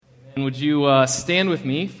Would you stand with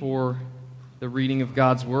me for the reading of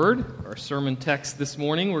God's Word? Our sermon text this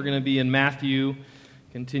morning, we're going to be in Matthew,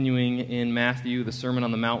 continuing in Matthew, the Sermon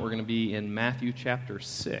on the Mount, we're going to be in Matthew chapter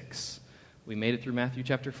 6. We made it through Matthew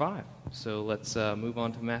chapter 5, so let's move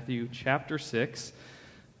on to Matthew chapter 6.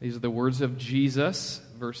 These are the words of Jesus,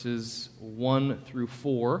 verses 1 through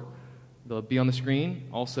 4. They'll be on the screen,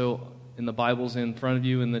 also in the Bibles in front of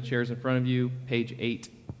you, in the chairs in front of you, page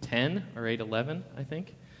 810 or 811, I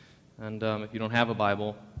think. And if you don't have a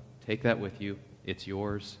Bible, take that with you. It's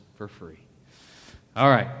yours for free. All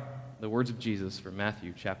right, the words of Jesus from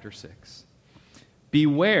Matthew chapter 6.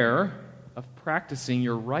 Beware of practicing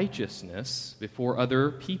your righteousness before other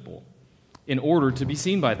people in order to be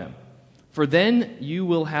seen by them, for then you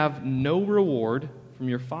will have no reward from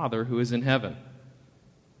your Father who is in heaven.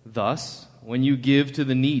 Thus, when you give to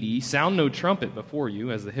the needy, sound no trumpet before you,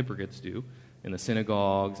 as the hypocrites do in the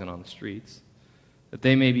synagogues and on the streets, that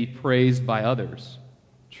they may be praised by others.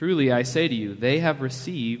 Truly, I say to you, they have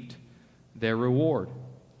received their reward.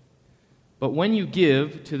 But when you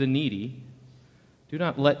give to the needy, do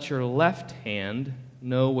not let your left hand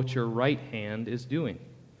know what your right hand is doing,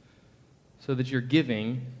 so that your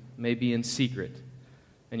giving may be in secret,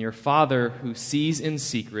 and your Father who sees in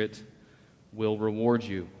secret will reward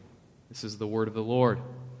you. This is the word of the Lord.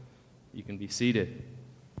 You can be seated.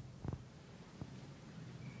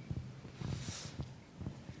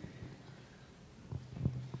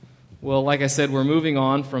 Well, like I said, we're moving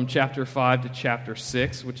on from chapter 5 to chapter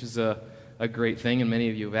 6, which is a great thing, and many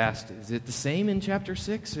of you have asked, is it the same in chapter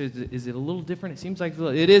 6? Or is it a little different? It seems like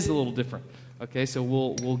it is a little different. Okay, so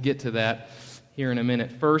we'll get to that here in a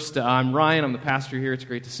minute. First, I'm Ryan. I'm the pastor here. It's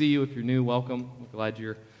great to see you. If you're new, welcome. I'm glad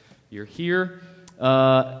you're here.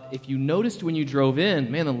 If you noticed when you drove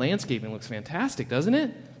in, man, the landscaping looks fantastic, doesn't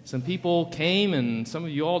it? Some people came, and some of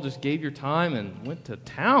you all just gave your time and went to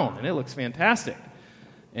town, and it looks fantastic.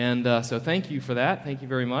 And so thank you for that. Thank you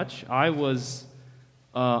very much. I was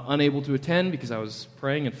unable to attend because I was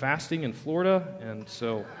praying and fasting in Florida, and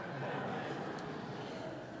so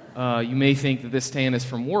you may think that this tan is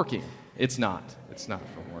from working. It's not. It's not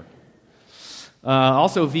from working.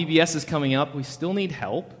 Also, VBS is coming up. We still need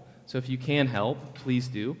help, so if you can help, please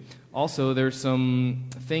do. Also, there's some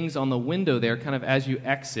things on the window there kind of as you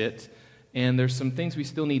exit, and there's some things we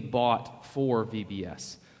still need bought for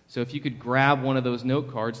VBS. So if you could grab one of those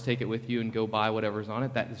note cards, take it with you, and go buy whatever's on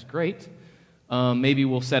it, that is great. Maybe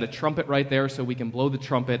we'll set a trumpet right there so we can blow the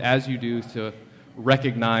trumpet as you do to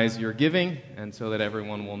recognize your giving, and so that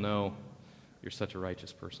everyone will know you're such a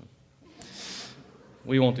righteous person.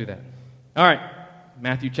 We won't do that. All right,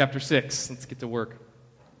 Matthew chapter 6. Let's get to work.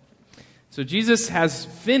 So Jesus has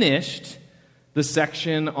finished the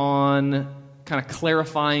section on kind of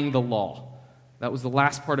clarifying the law. That was the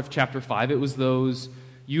last part of chapter 5. It was those...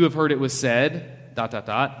 You have heard it was said, ...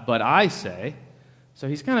 but I say. So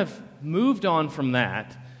he's kind of moved on from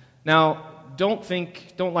that. Now, don't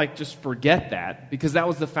just forget that, because that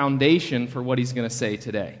was the foundation for what he's going to say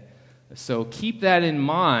today. So keep that in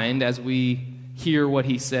mind as we hear what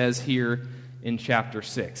he says here in chapter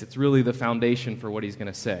 6. It's really the foundation for what he's going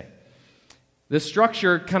to say. The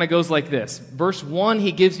structure kind of goes like this. Verse 1,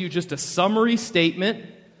 he gives you just a summary statement,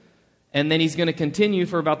 and then he's going to continue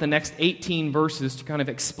for about the next 18 verses to kind of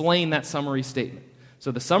explain that summary statement.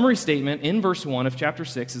 So the summary statement in verse 1 of chapter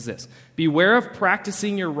 6 is this: Beware of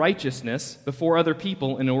practicing your righteousness before other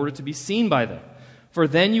people in order to be seen by them, for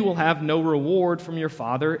then you will have no reward from your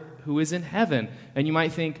Father who is in heaven. And you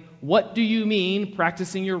might think, what do you mean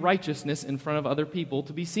practicing your righteousness in front of other people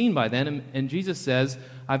to be seen by them? And Jesus says,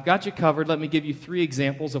 I've got you covered. Let me give you 3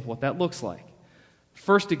 examples of what that looks like.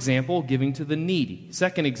 First example, giving to the needy.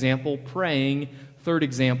 Second example, praying. Third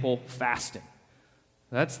example, fasting.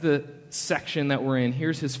 That's the section that we're in.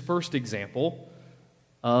 Here's his first example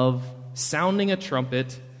of sounding a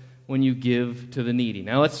trumpet when you give to the needy.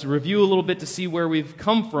 Now let's review a little bit to see where we've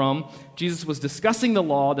come from. Jesus was discussing the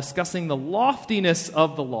law, discussing the loftiness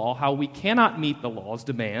of the law, how we cannot meet the law's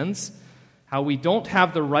demands, how we don't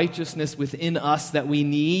have the righteousness within us that we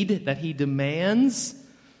need, that he demands.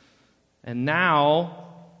 And now,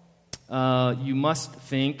 you must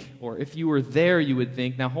think, or if you were there, you would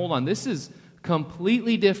think, now hold on, this is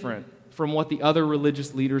completely different from what the other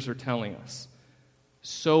religious leaders are telling us.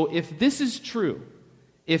 So if this is true,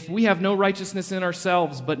 if we have no righteousness in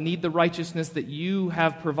ourselves but need the righteousness that you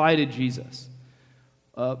have provided, Jesus,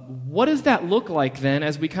 what does that look like then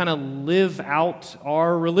as we kind of live out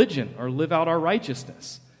our religion or live out our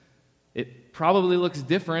righteousness? It probably looks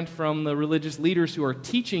different from the religious leaders who are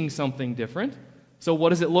teaching something different. So what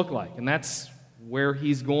does it look like? And that's where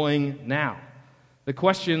he's going now. The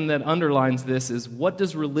question that underlines this is, what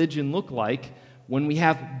does religion look like when we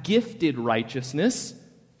have gifted righteousness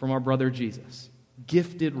from our brother Jesus?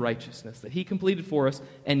 Gifted righteousness that he completed for us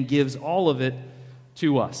and gives all of it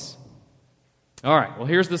to us. All right, well,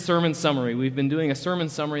 here's the sermon summary. We've been doing a sermon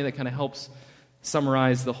summary that kind of helps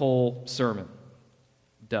summarize the whole sermon.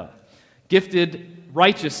 Duh. Gifted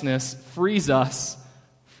righteousness frees us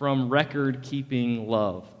from record-keeping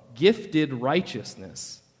love. Gifted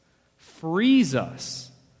righteousness frees us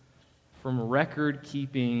from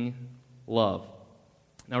record-keeping love.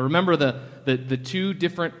 Now remember the two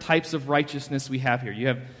different types of righteousness we have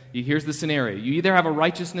here. Here's the scenario. You either have a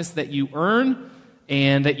righteousness that you earn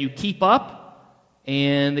and that you keep up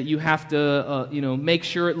and that you have to make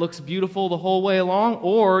sure it looks beautiful the whole way along,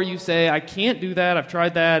 or you say, I can't do that, I've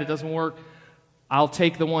tried that, it doesn't work, I'll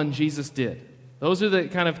take the one Jesus did. Those are the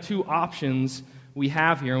kind of two options we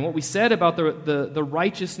have here. And what we said about the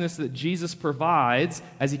righteousness that Jesus provides,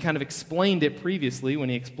 as he kind of explained it previously when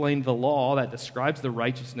he explained the law that describes the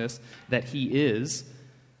righteousness that he is,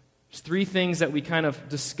 there's three things that we kind of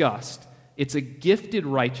discussed. It's a gifted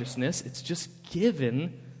righteousness. It's just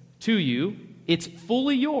given to you. It's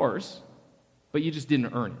fully yours, but you just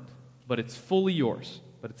didn't earn it. But it's fully yours,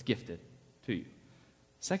 but it's gifted to you.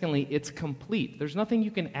 Secondly, it's complete. There's nothing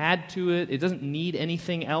you can add to it. It doesn't need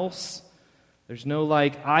anything else. There's no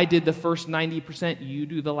I did the first 90%, you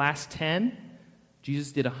do the last 10.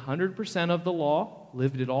 Jesus did 100% of the law,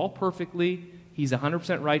 lived it all perfectly. He's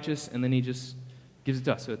 100% righteous, and then he just gives it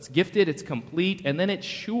to us. So it's gifted, it's complete, and then it's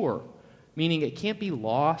sure, meaning it can't be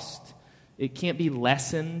lost, it can't be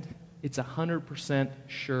lessened. It's 100%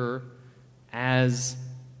 sure as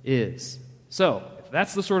is. So, if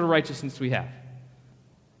that's the sort of righteousness we have,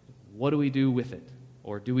 what do we do with it?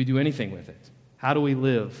 Or do we do anything with it? How do we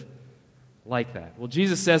live like that? Well,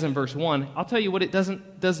 Jesus says in verse 1, I'll tell you what it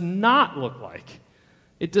does not look like.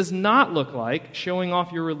 It does not look like showing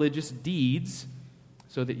off your religious deeds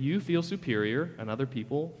so that you feel superior and other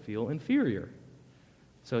people feel inferior.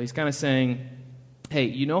 So he's kind of saying, hey,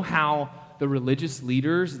 you know how the religious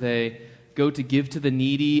leaders, they go to give to the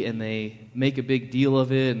needy and they make a big deal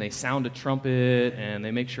of it and they sound a trumpet and they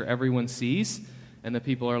make sure everyone sees? And the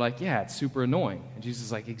people are like, yeah, it's super annoying. And Jesus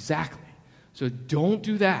is like, exactly. So don't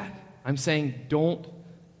do that. I'm saying don't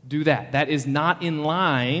do that. That is not in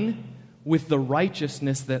line with the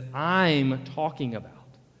righteousness that I'm talking about,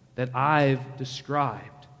 that I've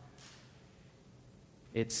described.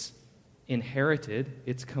 It's inherited,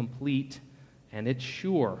 it's complete, and it's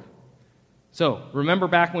sure. So, remember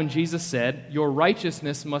back when Jesus said, your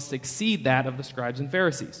righteousness must exceed that of the scribes and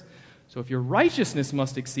Pharisees. So if your righteousness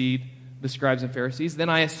must exceed the scribes and Pharisees, then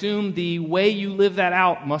I assume the way you live that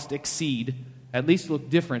out must exceed, at least look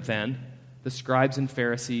different than, the scribes and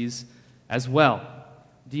Pharisees as well.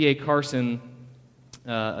 D.A. Carson,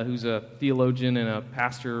 who's a theologian and a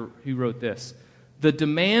pastor, who wrote this: the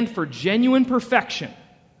demand for genuine perfection,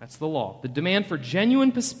 that's the law, the demand for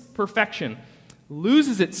genuine perfection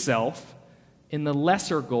loses itself in the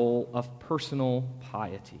lesser goal of personal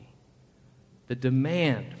piety. The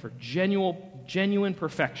demand for genuine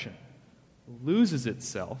perfection loses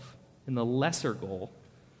itself in the lesser goal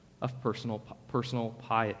of personal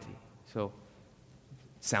piety. So,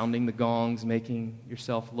 sounding the gongs, making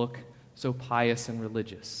yourself look so pious and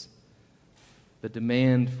religious. The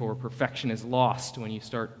demand for perfection is lost when you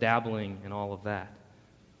start dabbling in all of that.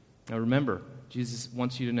 Now remember, Jesus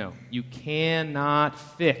wants you to know, you cannot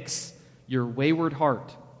fix your wayward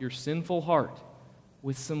heart, your sinful heart,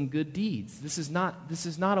 with some good deeds. This is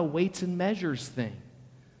not a weights and measures thing.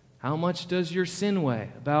 How much does your sin weigh?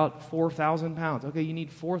 About 4,000 pounds. Okay, you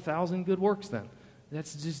need 4,000 good works then.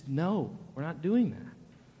 That's just, no, we're not doing that.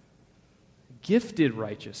 Gifted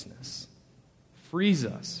righteousness frees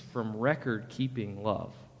us from record-keeping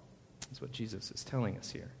love. That's what Jesus is telling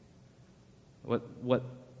us here. What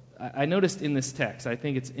I noticed in this text, I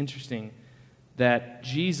think it's interesting that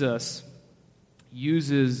Jesus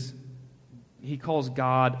he calls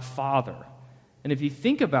God Father. And if you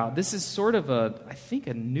think about it, this is sort of a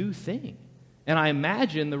new thing. And I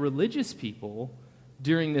imagine the religious people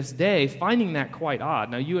during this day finding that quite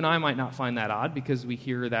odd. Now, you and I might not find that odd because we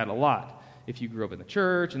hear that a lot. If you grew up in the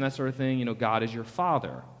church and that sort of thing, God is your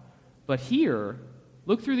Father. But here,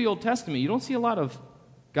 look through the Old Testament, you don't see a lot of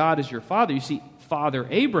God is your Father. You see Father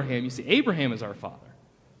Abraham. You see Abraham is our Father.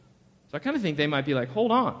 So I kind of think they might be like,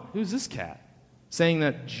 hold on, who's this cat? Saying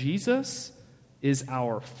that Jesus is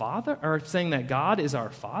our Father? Or saying that God is our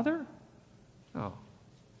Father? Oh.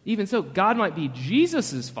 Even so, God might be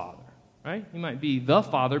Jesus' Father, right? He might be the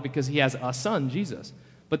Father because he has a Son, Jesus.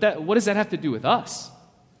 But what does that have to do with us?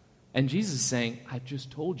 And Jesus is saying, I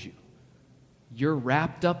just told you. you're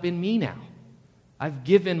wrapped up in me now. I've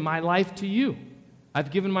given my life to you.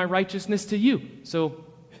 I've given my righteousness to you. So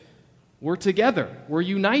we're together. We're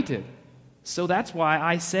united. So that's why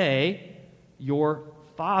I say, your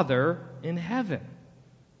Father in heaven.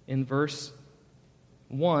 In verse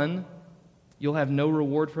 1, you'll have no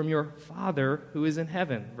reward from your Father who is in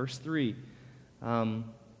heaven. Verse 3,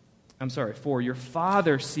 4, your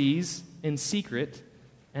Father sees in secret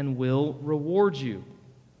and will reward you.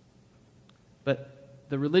 But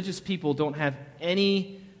the religious people don't have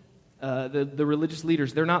any, the religious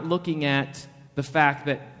leaders, they're not looking at the fact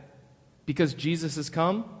that because Jesus has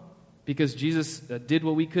come, because Jesus did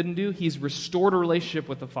what we couldn't do, he's restored a relationship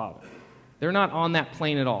with the Father. They're not on that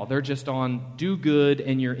plane at all. They're just on do good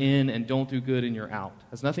and you're in, and don't do good and you're out. It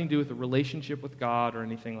has nothing to do with a relationship with God or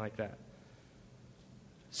anything like that.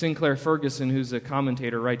 Sinclair Ferguson, who's a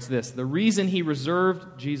commentator, writes this: the reason he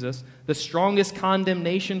reserved Jesus the strongest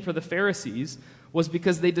condemnation for the Pharisees was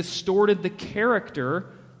because they distorted the character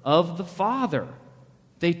of the Father.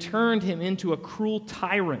 They turned him into a cruel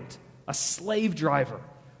tyrant, a slave driver,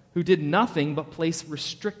 who did nothing but place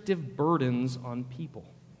restrictive burdens on people.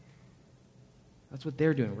 That's what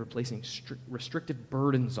they're doing, replacing restrictive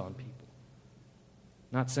burdens on people.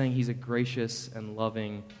 Not saying he's a gracious and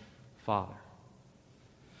loving Father.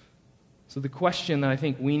 So the question that I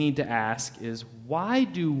think we need to ask is, why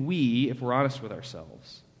do we, if we're honest with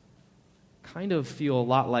ourselves, kind of feel a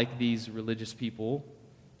lot like these religious people,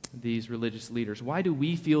 these religious leaders? Why do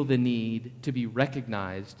we feel the need to be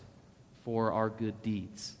recognized for our good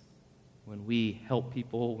deeds? When we help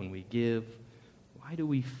people, when we give, why do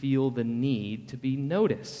we feel the need to be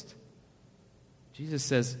noticed? Jesus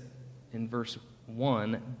says in verse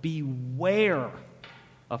 1, beware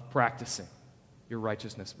of practicing your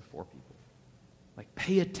righteousness before people. Like,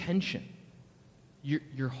 pay attention.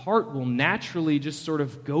 Your heart will naturally just sort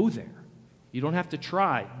of go there. You don't have to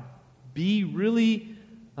try. Be really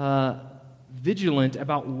vigilant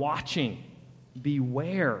about watching.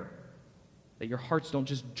 Beware that your hearts don't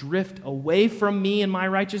just drift away from me and my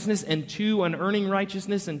righteousness and to an earning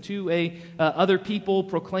righteousness and to other people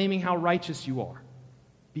proclaiming how righteous you are.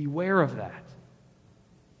 Beware of that.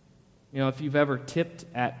 You know, if you've ever tipped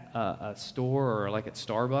at a store or like at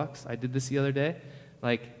Starbucks, I did this the other day.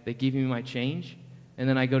 Like, they give me my change, and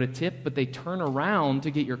then I go to tip, but they turn around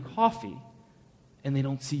to get your coffee, and they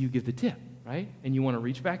don't see you give the tip, right? And you want to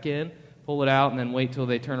reach back in, pull it out, and then wait till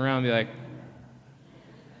they turn around and be like,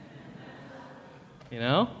 you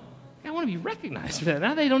know? I want to be recognized for that.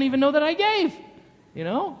 Now they don't even know that I gave, you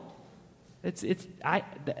know? That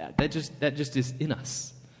just is in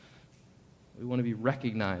us. We want to be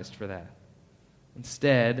recognized for that.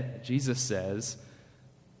 Instead, Jesus says,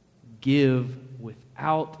 give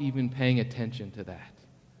without even paying attention to that.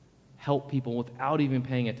 Help people without even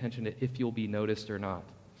paying attention to if you'll be noticed or not.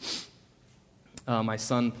 My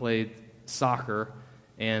son played soccer,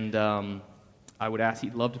 and I would ask,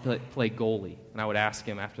 he'd love to play goalie, and I would ask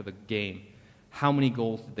him after the game, how many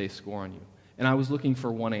goals did they score on you? And I was looking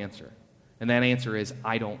for one answer, and that answer is,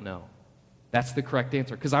 I don't know. That's the correct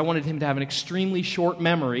answer, because I wanted him to have an extremely short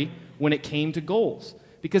memory when it came to goals.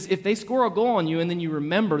 Because if they score a goal on you and then you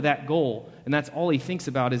remember that goal, and that's all he thinks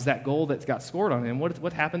about is that goal that's got scored on him,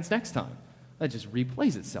 what happens next time? That just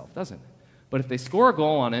replays itself, doesn't it? But if they score a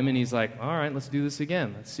goal on him and he's like, all right, let's do this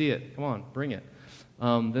again. Let's see it. Come on, bring it.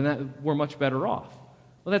 Then we're much better off.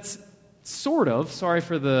 Well, that's sort of, sorry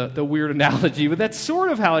for the weird analogy, but that's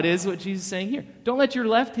sort of how it is what Jesus is saying here. Don't let your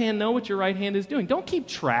left hand know what your right hand is doing. Don't keep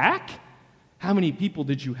track. How many people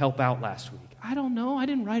did you help out last week? I don't know. I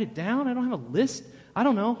didn't write it down. I don't have a list. I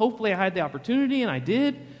don't know. Hopefully I had the opportunity, and I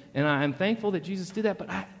did, and I'm thankful that Jesus did that, but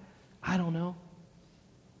I don't know.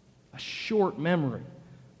 A short memory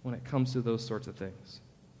when it comes to those sorts of things.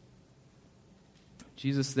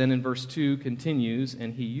 Jesus then in verse 2 continues,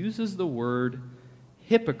 and he uses the word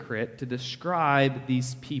hypocrite to describe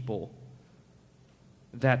these people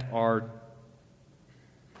that are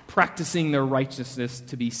practicing their righteousness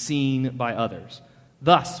to be seen by others.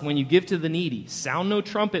 Thus, when you give to the needy, sound no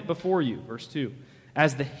trumpet before you, verse 2,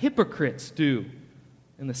 as the hypocrites do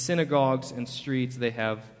in the synagogues and streets they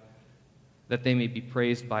have, that they may be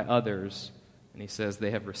praised by others. And he says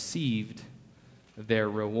they have received their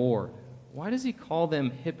reward. Why does he call them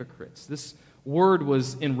hypocrites? This word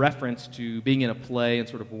was in reference to being in a play and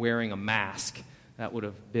sort of wearing a mask. That would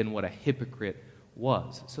have been what a hypocrite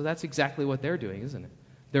was. So that's exactly what they're doing, isn't it?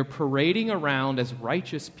 They're parading around as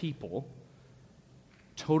righteous people,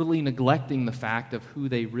 totally neglecting the fact of who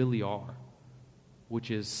they really are, which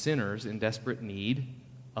is sinners in desperate need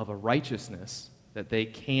of a righteousness that they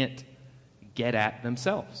can't get at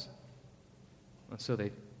themselves. And so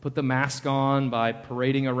they put the mask on by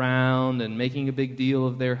parading around and making a big deal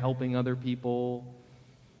of their helping other people.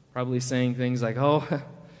 Probably saying things like, oh,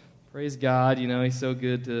 praise God, he's so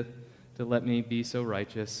good to let me be so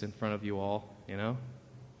righteous in front of you all,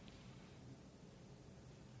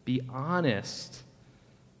 Be honest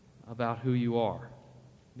about who you are.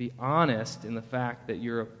 Be honest in the fact that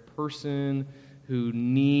you're a person who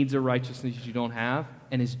needs a righteousness you don't have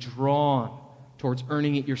and is drawn towards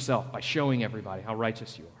earning it yourself by showing everybody how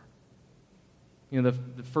righteous you are.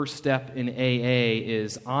 The first step in AA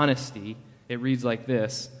is honesty. It reads like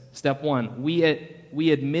this. Step 1,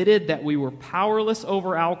 we admitted that we were powerless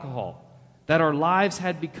over alcohol, that our lives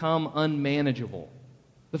had become unmanageable.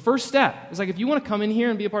 The first step is like, if you want to come in here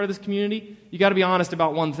and be a part of this community, you got to be honest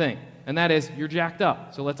about one thing, and that is you're jacked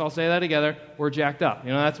up. So let's all say that together. We're jacked up.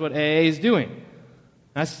 That's what AA is doing.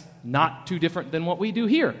 That's not too different than what we do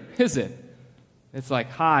here, is it? It's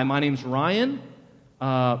like, hi, my name's Ryan.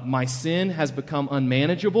 My sin has become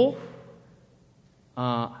unmanageable.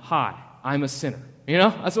 Hi, I'm a sinner.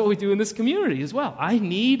 That's what we do in this community as well. I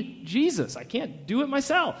need Jesus. I can't do it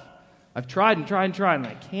myself. I've tried and tried and tried, and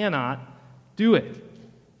I cannot do it.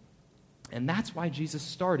 And that's why Jesus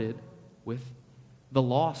started with the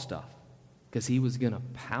law stuff, because he was going to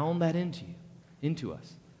pound that into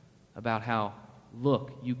us, about how,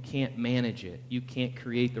 look, you can't manage it. You can't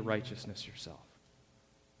create the righteousness yourself.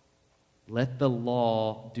 Let the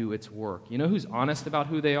law do its work. You know who's honest about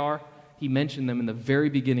who they are? He mentioned them in the very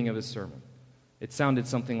beginning of his sermon. It sounded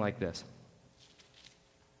something like this.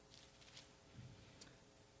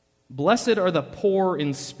 Blessed are the poor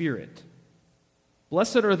in spirit.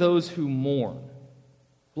 Blessed are those who mourn.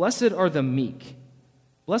 Blessed are the meek.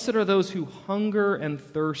 Blessed are those who hunger and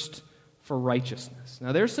thirst for righteousness.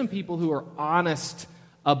 Now, there's some people who are honest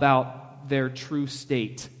about their true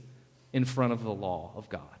state in front of the law of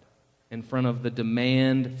God, in front of the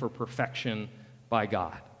demand for perfection by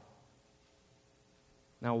God.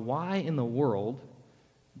 Now, why in the world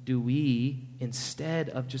do we, instead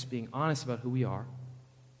of just being honest about who we are,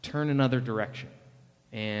 turn another direction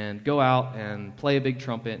and go out and play a big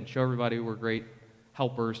trumpet and show everybody we're great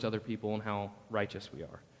helpers to other people and how righteous we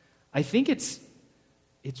are? I think it's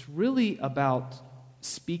really about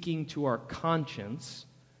speaking to our conscience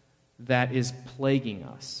that is plaguing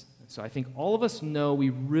us. So I think all of us know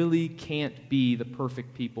we really can't be the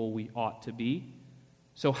perfect people we ought to be.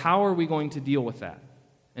 So how are we going to deal with that?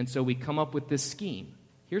 And so we come up with this scheme.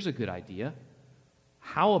 Here's a good idea.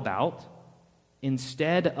 How about,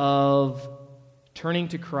 instead of turning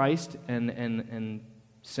to Christ and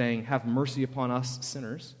saying, have mercy upon us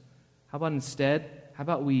sinners, how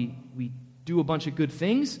about we do a bunch of good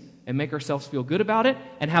things and make ourselves feel good about it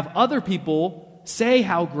and have other people say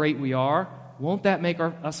how great we are? Won't that make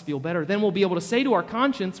us feel better? Then we'll be able to say to our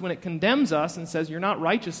conscience when it condemns us and says, you're not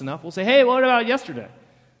righteous enough, we'll say, hey, what about yesterday?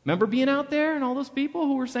 Remember being out there and all those people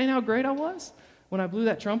who were saying how great I was when I blew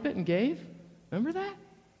that trumpet and gave? Remember that?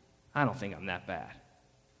 I don't think I'm that bad.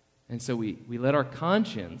 And so we let our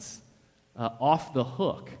conscience off the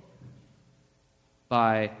hook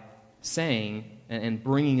by saying and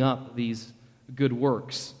bringing up these good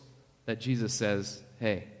works that Jesus says,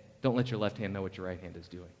 hey, don't let your left hand know what your right hand is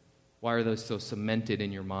doing. Why are those so cemented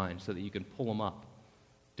in your mind so that you can pull them up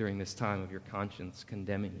during this time of your conscience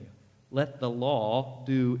condemning you? Let the law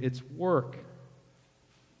do its work.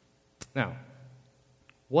 Now,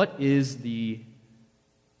 what are the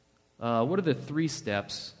 3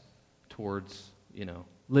 steps towards,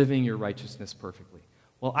 living your righteousness perfectly?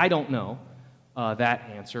 Well, I don't know that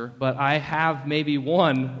answer, but I have maybe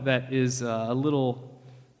one that is a little,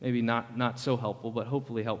 maybe not so helpful, but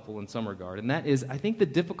hopefully helpful in some regard. And that is, I think the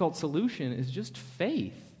difficult solution is just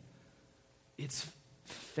faith. It's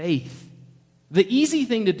faith. The easy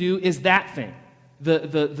thing to do is that thing.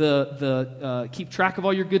 The keep track of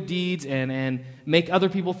all your good deeds and make other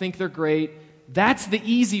people think they're great. That's the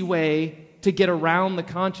easy way to get around the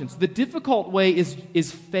conscience. The difficult way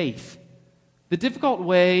is faith. The difficult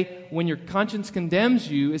way when your conscience condemns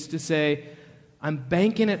you is to say, I'm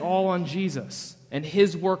banking it all on Jesus and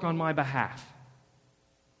his work on my behalf.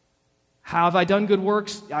 How have I done good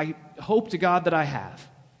works? I hope to God that I have.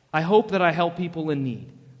 I hope that I help people in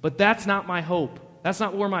need. But that's not my hope. That's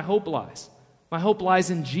not where my hope lies. My hope lies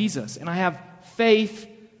in Jesus. And I have faith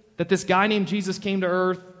that this guy named Jesus came to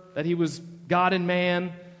earth, that he was God and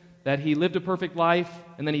man, that he lived a perfect life,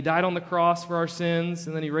 and then he died on the cross for our sins,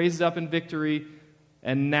 and then he raised up in victory,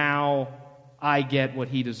 and now I get what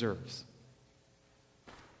he deserves.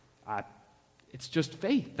 It's just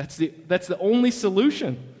faith. That's the only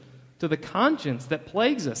solution to the conscience that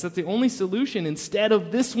plagues us. That's the only solution instead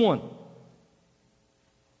of this one.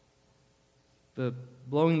 The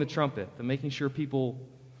blowing the trumpet, the making sure people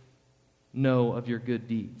know of your good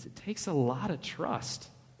deeds. It takes a lot of trust.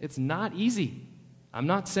 It's not easy. I'm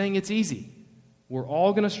not saying it's easy. We're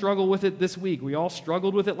all going to struggle with it this week. We all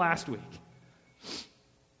struggled with it last week.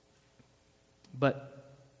 But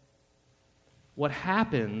what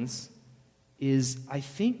happens is I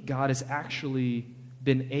think God has actually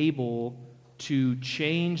been able to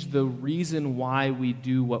change the reason why we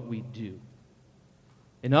do what we do.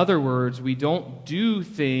 In other words, we don't do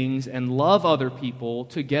things and love other people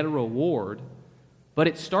to get a reward, but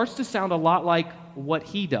it starts to sound a lot like what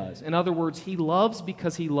he does. In other words, he loves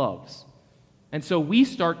because he loves. And so we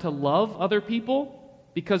start to love other people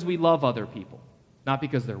because we love other people. Not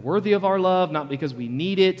because they're worthy of our love, not because we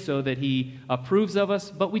need it so that he approves of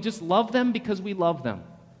us, but we just love them because we love them.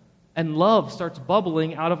 And love starts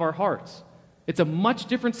bubbling out of our hearts. It's a much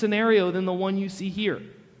different scenario than the one you see here,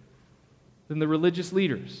 than the religious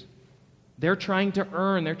leaders. They're trying to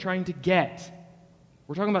earn, they're trying to get.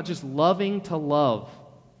 We're talking about just loving to love.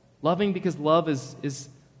 Loving because love is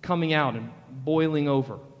coming out and boiling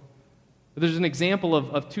over. There's an example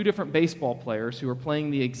of two different baseball players who are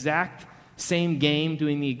playing the exact same game,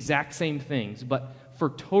 doing the exact same things, but for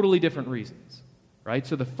totally different reasons, right?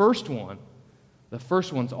 So the first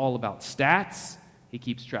one's all about stats. He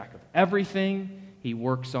keeps track of everything. He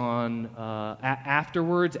works on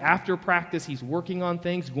afterwards. After practice, he's working on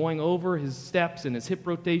things, going over his steps and his hip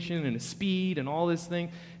rotation and his speed and all this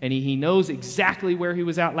thing. And he knows exactly where he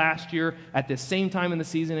was at last year at the same time in the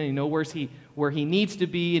season, and he knows where he needs to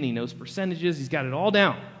be, and he knows percentages. He's got it all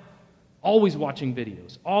down. Always watching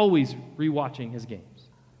videos, always rewatching his games.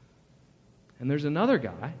 And there's another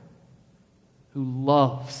guy who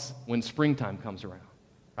loves when springtime comes around,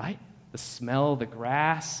 right? The smell of the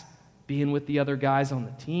grass, being with the other guys on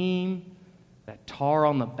the team, that tar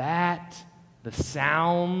on the bat, the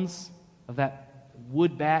sounds of that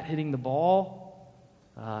wood bat hitting the ball,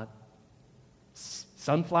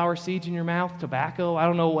 sunflower seeds in your mouth, tobacco, I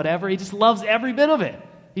don't know, whatever. He just loves every bit of it.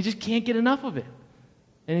 He just can't get enough of it.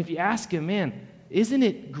 And if you ask him, man, isn't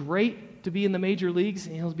it great to be in the major leagues?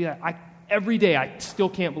 And he'll be like, every day I still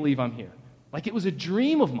can't believe I'm here. Like it was a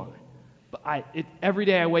dream of mine. But every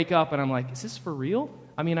day I wake up and I'm like, is this for real?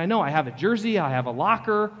 I mean, I know I have a jersey, I have a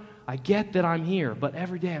locker, I get that I'm here, but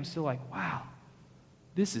every day I'm still like, wow,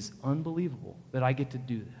 this is unbelievable that I get to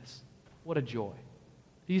do this. What a joy.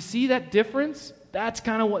 Do you see that difference? That's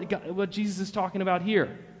kind of what Jesus is talking about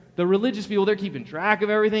here. The religious people, they're keeping track of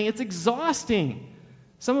everything. It's exhausting.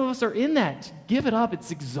 Some of us are in that. Give it up.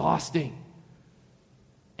 It's exhausting.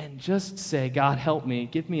 And just say, God, help me.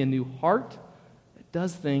 Give me a new heart that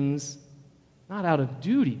does things not out of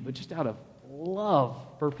duty, but just out of love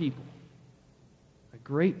for people. A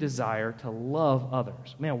great desire to love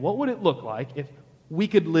others. Man, what would it look like if we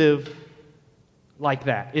could live like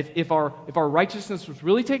that? If our righteousness was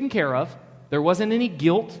really taken care of, there wasn't any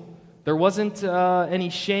guilt, there wasn't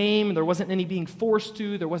any shame, there wasn't any being forced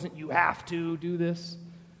to, there wasn't you have to do this.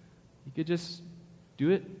 You could just do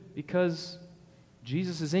it because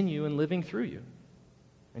Jesus is in you and living through you.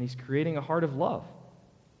 And he's creating a heart of love.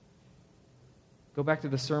 Go back to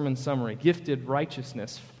the sermon summary. Gifted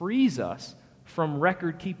righteousness frees us from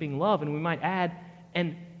record-keeping love, and we might add,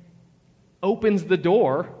 and opens the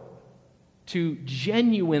door to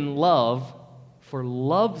genuine love for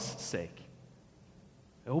love's sake.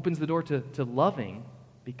 It opens the door to loving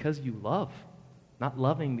because you love, not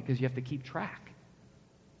loving because you have to keep track.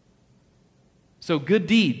 So good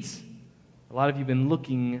deeds. A lot of you have been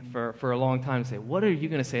looking for a long time to say, what are you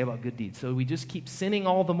going to say about good deeds? So we just keep sinning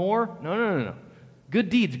all the more? No. Good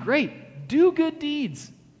deeds, great. Do good deeds.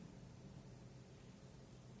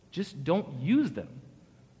 Just don't use them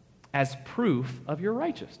as proof of your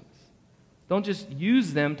righteousness. Don't just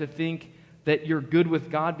use them to think that you're good with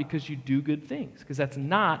God because you do good things, because that's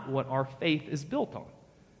not what our faith is built on.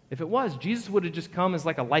 If it was, Jesus would have just come as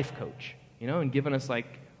like a life coach, and given us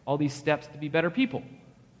like all these steps to be better people.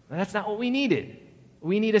 And that's not what we needed.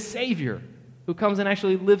 We need a Savior who comes and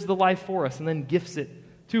actually lives the life for us and then gifts it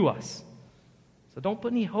to us. So don't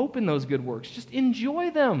put any hope in those good works. Just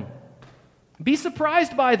enjoy them. Be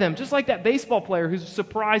surprised by them, just like that baseball player who's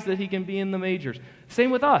surprised that he can be in the majors.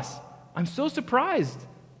 Same with us. I'm so surprised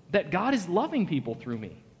that God is loving people through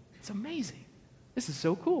me. It's amazing. This is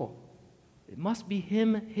so cool. It must be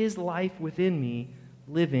Him, His life within me,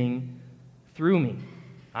 living through me.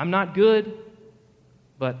 I'm not good,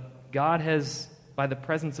 but God has, by the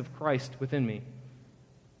presence of Christ within me,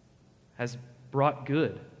 has brought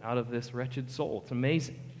good out of this wretched soul. It's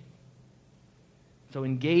amazing. So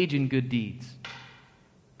engage in good deeds.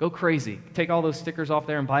 Go crazy. Take all those stickers off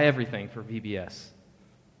there and buy everything for VBS.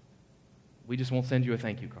 We just won't send you a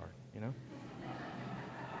thank you card, you know?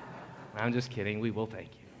 I'm just kidding. We will thank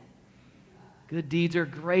you. Good deeds are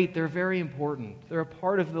great. They're very important. They're a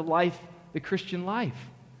part of the Christian life.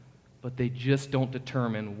 But they just don't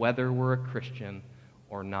determine whether we're a Christian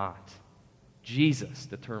or not. Jesus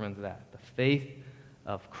determines that. The faith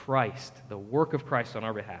of Christ, the work of Christ on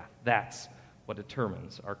our behalf, that's what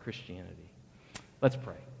determines our Christianity. Let's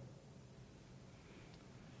pray.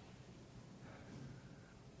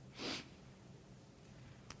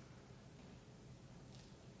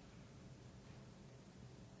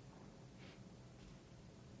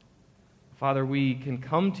 Father, we can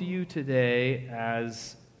come to you today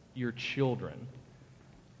as your children,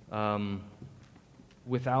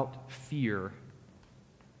 without fear.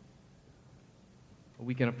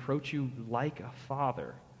 We can approach you like a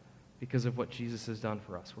father because of what Jesus has done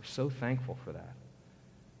for us. We're so thankful for that.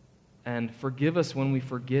 And forgive us when we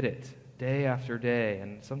forget it, day after day,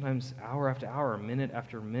 and sometimes hour after hour, minute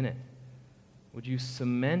after minute. Would you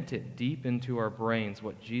cement it deep into our brains,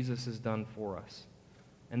 what Jesus has done for us?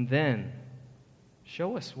 And then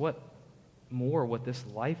show us what this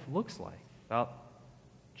life looks like, about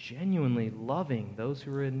genuinely loving those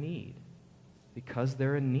who are in need because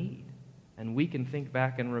they're in need. And we can think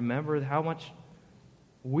back and remember how much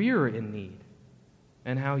we're in need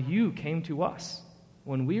and how you came to us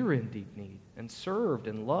when we were in deep need and served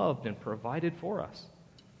and loved and provided for us.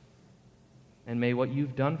 And may what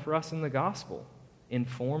you've done for us in the gospel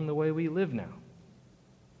inform the way we live now.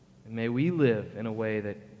 And may we live in a way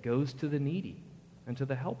that goes to the needy and to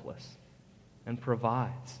the helpless and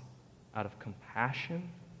provides out of compassion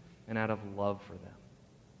and out of love for them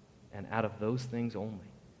and out of those things only.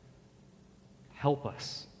 Help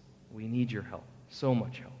us. We need your help. So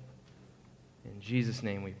much help. In Jesus'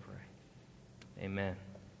 name we pray. Amen.